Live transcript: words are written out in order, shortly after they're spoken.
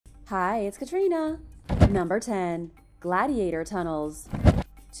Hi, it's Katrina. Number 10. Gladiator Tunnels.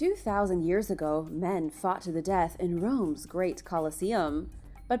 2,000 years ago, men fought to the death in Rome's Great Colosseum.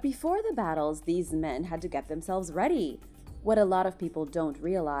 But before the battles, these men had to get themselves ready. What a lot of people don't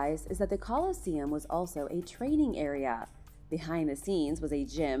realize is that the Colosseum was also a training area. Behind the scenes was a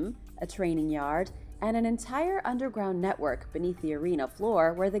gym, a training yard, and an entire underground network beneath the arena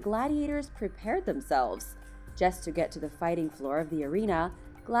floor where the gladiators prepared themselves. Just to get to the fighting floor of the arena,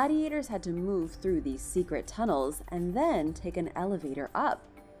 gladiators had to move through these secret tunnels and then take an elevator up.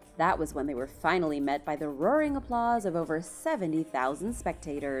 That was when they were finally met by the roaring applause of over 70,000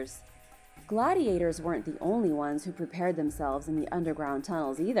 spectators. Gladiators weren't the only ones who prepared themselves in the underground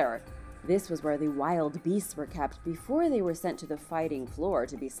tunnels either. This was where the wild beasts were kept before they were sent to the fighting floor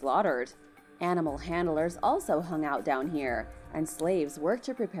to be slaughtered. Animal handlers also hung out down here, and slaves worked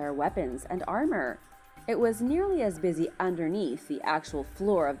to prepare weapons and armor. It was nearly as busy underneath the actual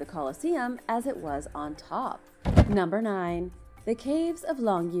floor of the Colosseum as it was on top. Number 9. The Caves of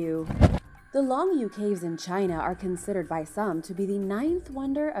Longyu. The Longyu Caves in China are considered by some to be the 9th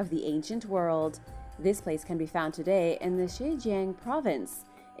wonder of the ancient world. This place can be found today in the Zhejiang province,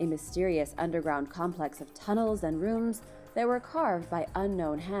 a mysterious underground complex of tunnels and rooms that were carved by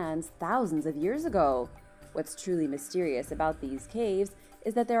unknown hands thousands of years ago. What's truly mysterious about these caves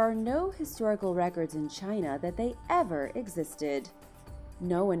is that there are no historical records in China that they ever existed.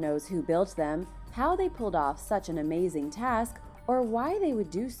 No one knows who built them, how they pulled off such an amazing task, or why they would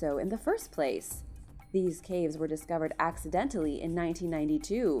do so in the first place. These caves were discovered accidentally in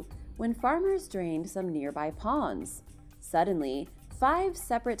 1992, when farmers drained some nearby ponds. Suddenly, 5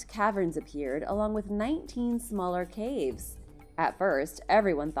 separate caverns appeared along with 19 smaller caves. At first,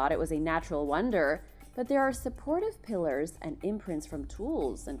 everyone thought it was a natural wonder, but there are supportive pillars and imprints from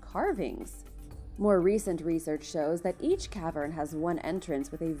tools and carvings. More recent research shows that each cavern has one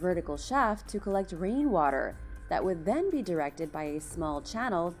entrance with a vertical shaft to collect rainwater that would then be directed by a small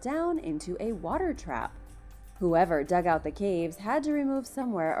channel down into a water trap. Whoever dug out the caves had to remove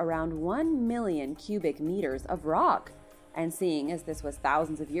somewhere around 1 million cubic meters of rock. And seeing as this was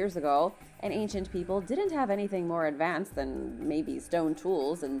thousands of years ago, and ancient people didn't have anything more advanced than maybe stone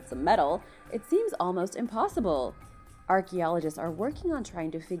tools and some metal, it seems almost impossible. Archaeologists are working on trying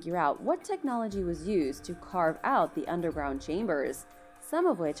to figure out what technology was used to carve out the underground chambers, some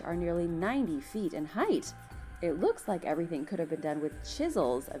of which are nearly 90 feet in height. It looks like everything could have been done with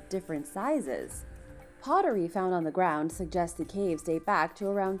chisels of different sizes. Pottery found on the ground suggests the caves date back to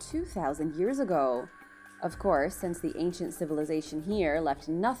around 2,000 years ago. Of course, since the ancient civilization here left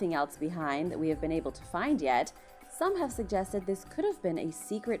nothing else behind that we have been able to find yet, some have suggested this could have been a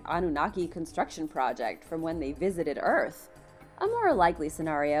secret Anunnaki construction project from when they visited Earth. A more likely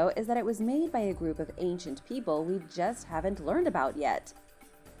scenario is that it was made by a group of ancient people we just haven't learned about yet.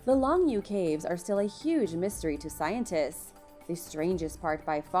 The Longyu Caves are still a huge mystery to scientists. The strangest part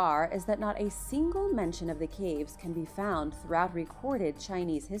by far is that not a single mention of the caves can be found throughout recorded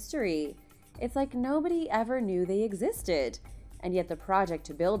Chinese history. It's like nobody ever knew they existed, and yet the project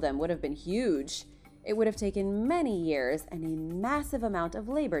to build them would have been huge. It would have taken many years and a massive amount of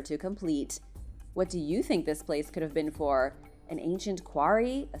labor to complete. What do you think this place could have been for? An ancient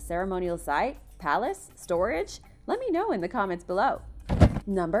quarry? A ceremonial site? Palace? Storage? Let me know in the comments below.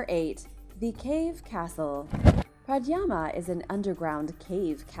 Number 8. The Cave Castle. Pradjama is an underground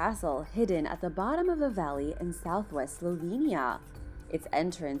cave castle hidden at the bottom of a valley in southwest Slovenia. Its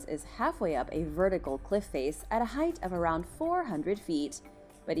entrance is halfway up a vertical cliff face at a height of around 400 feet.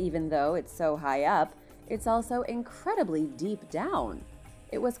 But even though it's so high up, it's also incredibly deep down.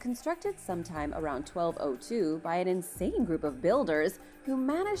 It was constructed sometime around 1202 by an insane group of builders who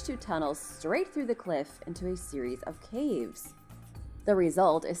managed to tunnel straight through the cliff into a series of caves. The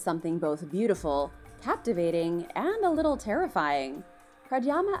result is something both beautiful, captivating, and a little terrifying.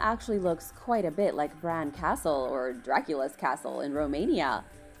 Pradjama actually looks quite a bit like Bran Castle or Dracula's Castle in Romania,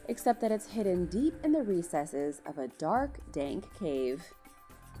 except that it's hidden deep in the recesses of a dark, dank cave.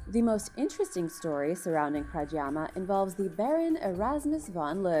 The most interesting story surrounding Pradjama involves the Baron Erasmus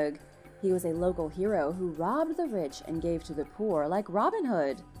von Lug. He was a local hero who robbed the rich and gave to the poor like Robin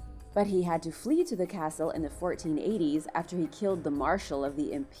Hood. But he had to flee to the castle in the 1480s after he killed the marshal of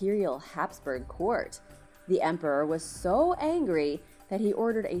the Imperial Habsburg court. The emperor was so angry that he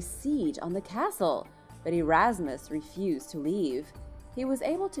ordered a siege on the castle, but Erasmus refused to leave. He was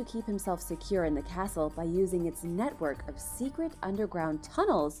able to keep himself secure in the castle by using its network of secret underground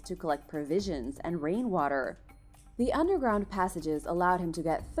tunnels to collect provisions and rainwater. The underground passages allowed him to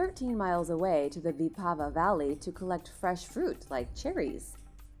get 13 miles away to the Vipava Valley to collect fresh fruit like cherries.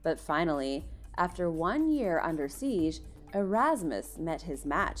 But finally, after 1 year under siege, Erasmus met his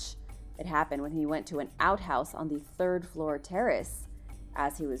match. It happened when he went to an outhouse on the third-floor terrace.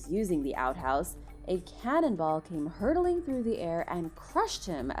 As he was using the outhouse, a cannonball came hurtling through the air and crushed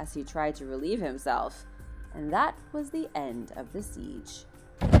him as he tried to relieve himself. And that was the end of the siege.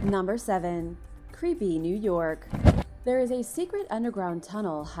 Number 7. Creepy New York. There is a secret underground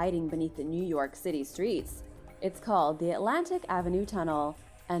tunnel hiding beneath the New York City streets. It's called the Atlantic Avenue Tunnel,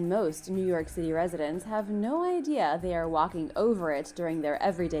 and most New York City residents have no idea they are walking over it during their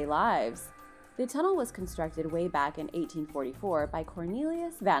everyday lives. The tunnel was constructed way back in 1844 by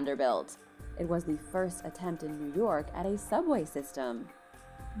Cornelius Vanderbilt. It was the first attempt in New York at a subway system.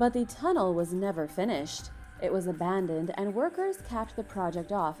 But the tunnel was never finished. It was abandoned and workers capped the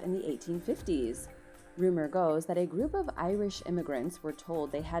project off in the 1850s. Rumor goes that a group of Irish immigrants were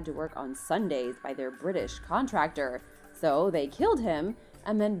told they had to work on Sundays by their British contractor, so they killed him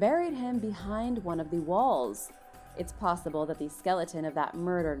and then buried him behind one of the walls. It's possible that the skeleton of that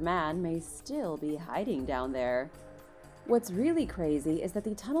murdered man may still be hiding down there. What's really crazy is that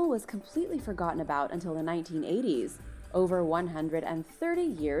the tunnel was completely forgotten about until the 1980s, over 130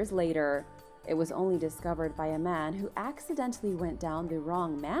 years later. It was only discovered by a man who accidentally went down the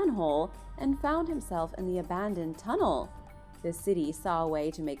wrong manhole and found himself in the abandoned tunnel. The city saw a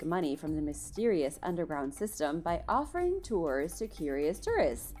way to make money from the mysterious underground system by offering tours to curious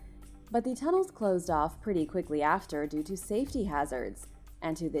tourists. But the tunnels closed off pretty quickly after due to safety hazards,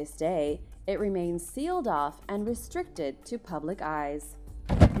 and to this day, it remains sealed off and restricted to public eyes.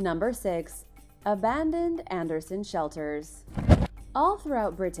 Number 6. Abandoned Anderson Shelters. All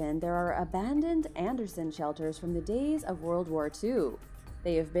throughout Britain, there are abandoned Anderson shelters from the days of World War II.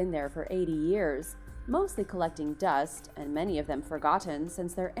 They have been there for 80 years, mostly collecting dust, and many of them forgotten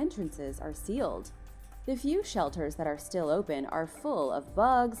since their entrances are sealed. The few shelters that are still open are full of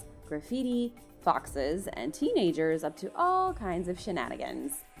bugs, graffiti, foxes, and teenagers up to all kinds of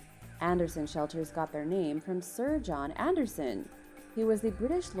shenanigans. Anderson shelters got their name from Sir John Anderson. He was the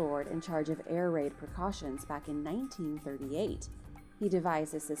British lord in charge of air raid precautions back in 1938. He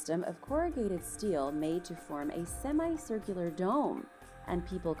devised a system of corrugated steel made to form a semicircular dome, and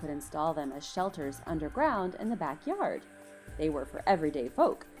people could install them as shelters underground in the backyard. They were for everyday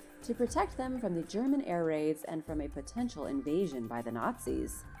folk, to protect them from the German air raids and from a potential invasion by the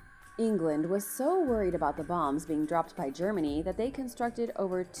Nazis. England was so worried about the bombs being dropped by Germany that they constructed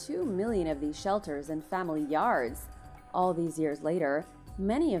over 2 million of these shelters in family yards. All these years later,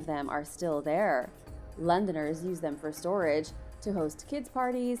 many of them are still there. Londoners use them for storage, to host kids'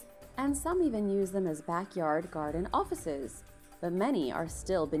 parties, and some even use them as backyard garden offices. But many are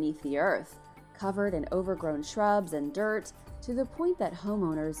still beneath the earth, covered in overgrown shrubs and dirt, to the point that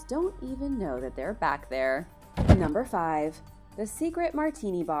homeowners don't even know that they're back there. Number 5. The Secret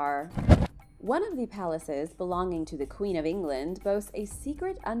Martini Bar. One of the palaces belonging to the Queen of England boasts a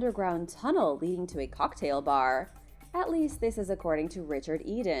secret underground tunnel leading to a cocktail bar. At least this is according to Richard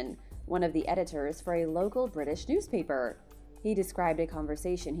Eden, one of the editors for a local British newspaper. He described a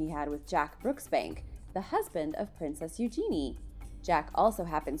conversation he had with Jack Brooksbank, the husband of Princess Eugenie. Jack also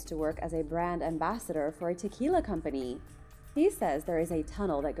happens to work as a brand ambassador for a tequila company. He says there is a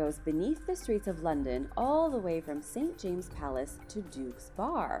tunnel that goes beneath the streets of London all the way from St. James Palace to Duke's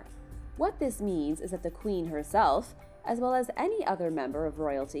Bar. What this means is that the Queen herself, as well as any other member of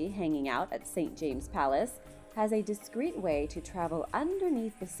royalty hanging out at St. James Palace, has a discreet way to travel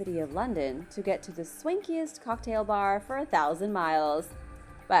underneath the city of London to get to the swankiest cocktail bar for 1,000 miles.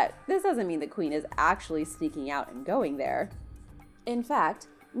 But this doesn't mean the Queen is actually sneaking out and going there. In fact,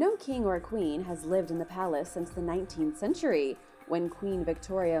 no king or queen has lived in the palace since the 19th century, when Queen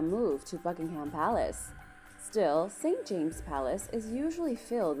Victoria moved to Buckingham Palace. Still, St. James Palace is usually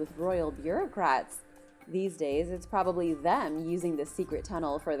filled with royal bureaucrats. These days, it's probably them using the secret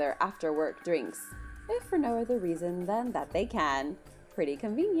tunnel for their after-work drinks, if for no other reason than that they can. Pretty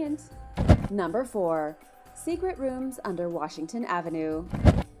convenient. Number 4. Secret rooms under Washington Avenue.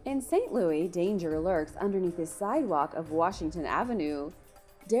 In St. Louis, danger lurks underneath the sidewalk of Washington Avenue.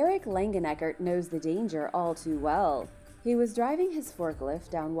 Derek Langeneckert knows the danger all too well. He was driving his forklift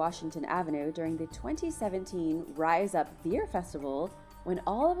down Washington Avenue during the 2017 Rise Up Beer Festival when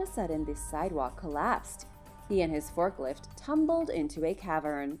all of a sudden the sidewalk collapsed. He and his forklift tumbled into a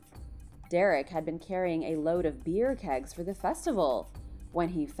cavern. Derek had been carrying a load of beer kegs for the festival. When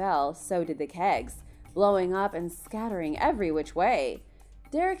he fell, so did the kegs, blowing up and scattering every which way.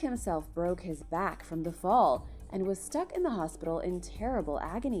 Derek himself broke his back from the fall and was stuck in the hospital in terrible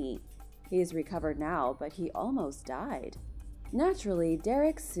agony. He is recovered now, but he almost died. Naturally,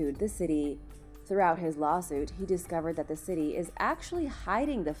 Derek sued the city. Throughout his lawsuit, he discovered that the city is actually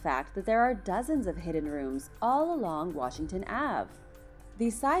hiding the fact that there are dozens of hidden rooms all along Washington Ave. The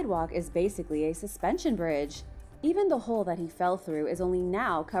sidewalk is basically a suspension bridge. Even the hole that he fell through is only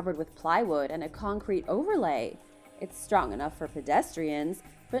now covered with plywood and a concrete overlay. It's strong enough for pedestrians,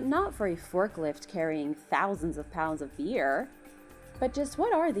 but not for a forklift carrying thousands of pounds of beer. But just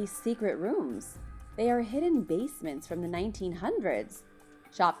what are these secret rooms? They are hidden basements from the 1900s.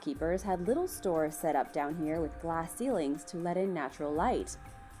 Shopkeepers had little stores set up down here with glass ceilings to let in natural light.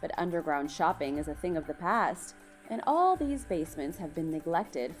 But underground shopping is a thing of the past, and all these basements have been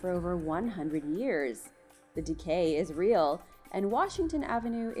neglected for over 100 years. The decay is real, and Washington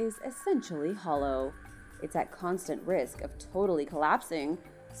Avenue is essentially hollow. It's at constant risk of totally collapsing,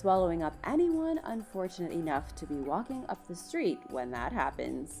 swallowing up anyone unfortunate enough to be walking up the street when that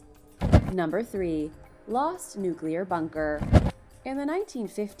happens. Number 3. Lost nuclear bunker. In the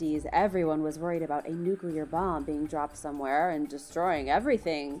 1950s, everyone was worried about a nuclear bomb being dropped somewhere and destroying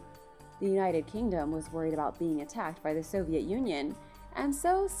everything. The United Kingdom was worried about being attacked by the Soviet Union, and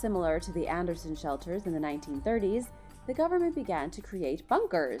so, similar to the Anderson shelters in the 1930s, the government began to create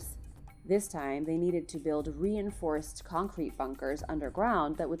bunkers. This time, they needed to build reinforced concrete bunkers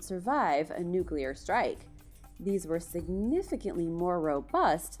underground that would survive a nuclear strike. These were significantly more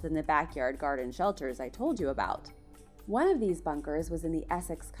robust than the backyard garden shelters I told you about. One of these bunkers was in the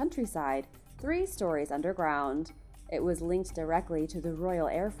Essex countryside, 3 stories underground. It was linked directly to the Royal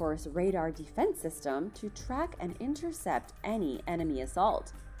Air Force radar defense system to track and intercept any enemy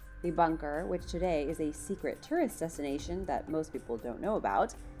assault. The bunker, which today is a secret tourist destination that most people don't know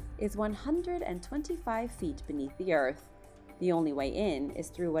about, is 125 feet beneath the earth. The only way in is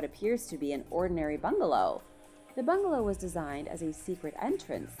through what appears to be an ordinary bungalow. The bungalow was designed as a secret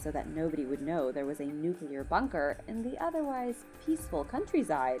entrance so that nobody would know there was a nuclear bunker in the otherwise peaceful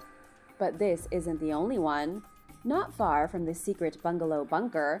countryside. But this isn't the only one. Not far from the secret bungalow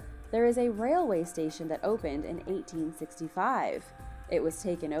bunker, there is a railway station that opened in 1865. It was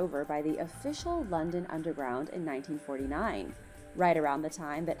taken over by the official London Underground in 1949, right around the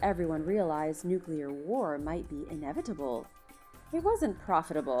time that everyone realized nuclear war might be inevitable. It wasn't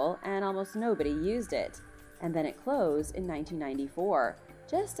profitable, and almost nobody used it. And then it closed in 1994,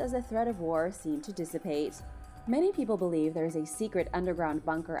 just as the threat of war seemed to dissipate. Many people believe there is a secret underground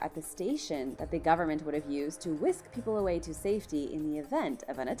bunker at the station that the government would have used to whisk people away to safety in the event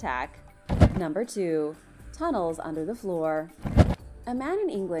of an attack. Number 2. Tunnels under the floor. A man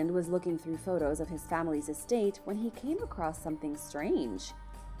in England was looking through photos of his family's estate when he came across something strange.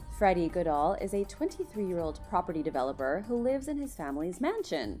 Freddie Goodall is a 23-year-old property developer who lives in his family's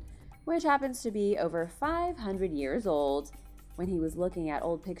mansion, which happens to be over 500 years old. When he was looking at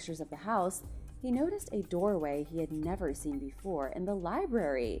old pictures of the house, he noticed a doorway he had never seen before in the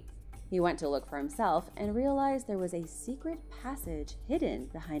library. He went to look for himself and realized there was a secret passage hidden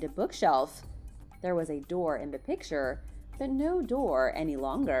behind a bookshelf. There was a door in the picture, but no door any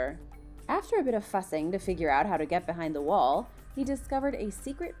longer. After a bit of fussing to figure out how to get behind the wall, he discovered a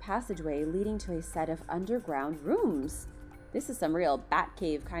secret passageway leading to a set of underground rooms. This is some real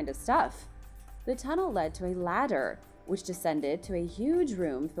Batcave kind of stuff. The tunnel led to a ladder, which descended to a huge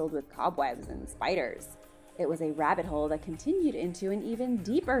room filled with cobwebs and spiders. It was a rabbit hole that continued into an even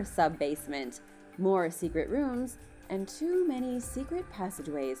deeper sub-basement, more secret rooms, and too many secret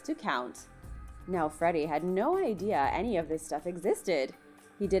passageways to count. Now Freddie had no idea any of this stuff existed.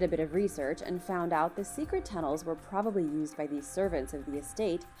 He did a bit of research and found out the secret tunnels were probably used by the servants of the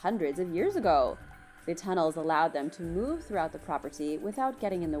estate hundreds of years ago. The tunnels allowed them to move throughout the property without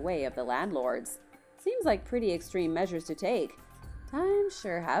getting in the way of the landlords. Seems like pretty extreme measures to take. Times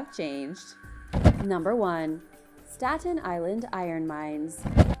sure have changed. Number 1. Staten Island iron mines.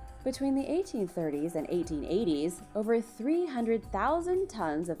 Between the 1830s and 1880s, over 300,000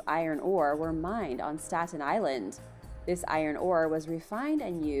 tons of iron ore were mined on Staten Island. This iron ore was refined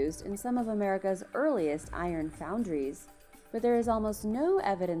and used in some of America's earliest iron foundries. But there is almost no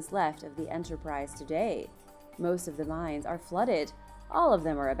evidence left of the enterprise today. Most of the mines are flooded, all of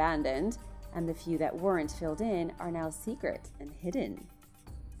them are abandoned, and the few that weren't filled in are now secret and hidden.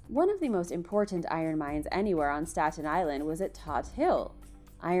 One of the most important iron mines anywhere on Staten Island was at Todt Hill.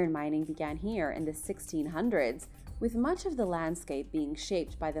 Iron mining began here in the 1600s, with much of the landscape being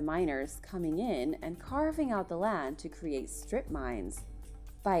shaped by the miners coming in and carving out the land to create strip mines.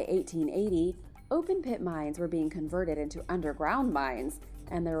 By 1880, open pit mines were being converted into underground mines,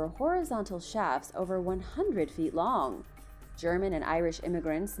 and there were horizontal shafts over 100 feet long. German and Irish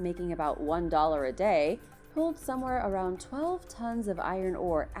immigrants making about $1 a day pulled somewhere around 12 tons of iron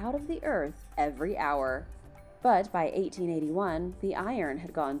ore out of the earth every hour. But by 1881, the iron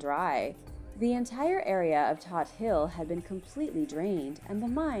had gone dry. The entire area of Todt Hill had been completely drained, and the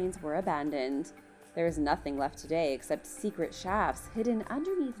mines were abandoned. There is nothing left today except secret shafts hidden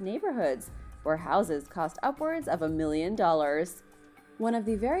underneath neighborhoods where houses cost upwards of $1 million. One of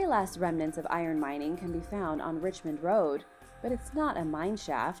the very last remnants of iron mining can be found on Richmond Road, but it's not a mine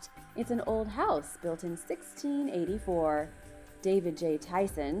shaft. It's an old house built in 1684. David J.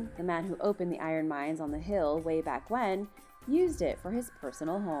 Tyson, the man who opened the iron mines on the hill way back when, used it for his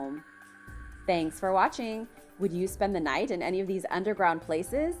personal home. Thanks for watching! Would you spend the night in any of these underground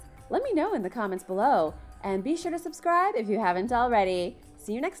places? Let me know in the comments below, and be sure to subscribe if you haven't already.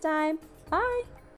 See you next time! Bye!